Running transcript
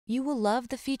You will love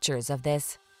the features of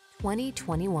this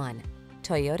 2021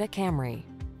 Toyota Camry.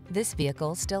 This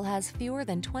vehicle still has fewer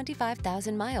than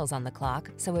 25,000 miles on the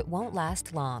clock, so it won't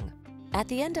last long. At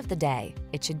the end of the day,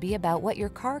 it should be about what your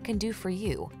car can do for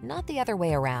you, not the other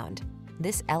way around.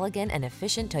 This elegant and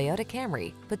efficient Toyota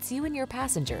Camry puts you and your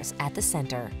passengers at the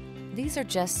center. These are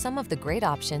just some of the great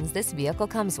options this vehicle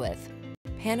comes with: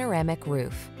 panoramic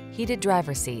roof, heated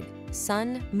driver's seat,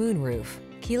 sun, moonroof,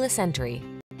 keyless entry,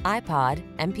 iPod,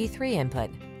 MP3 input,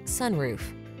 sunroof,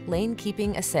 lane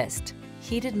keeping assist,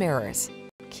 heated mirrors,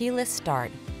 keyless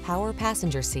start, power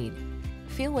passenger seat.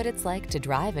 Feel what it's like to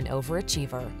drive an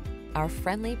overachiever. Our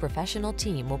friendly professional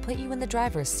team will put you in the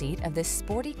driver's seat of this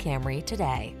sporty Camry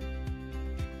today.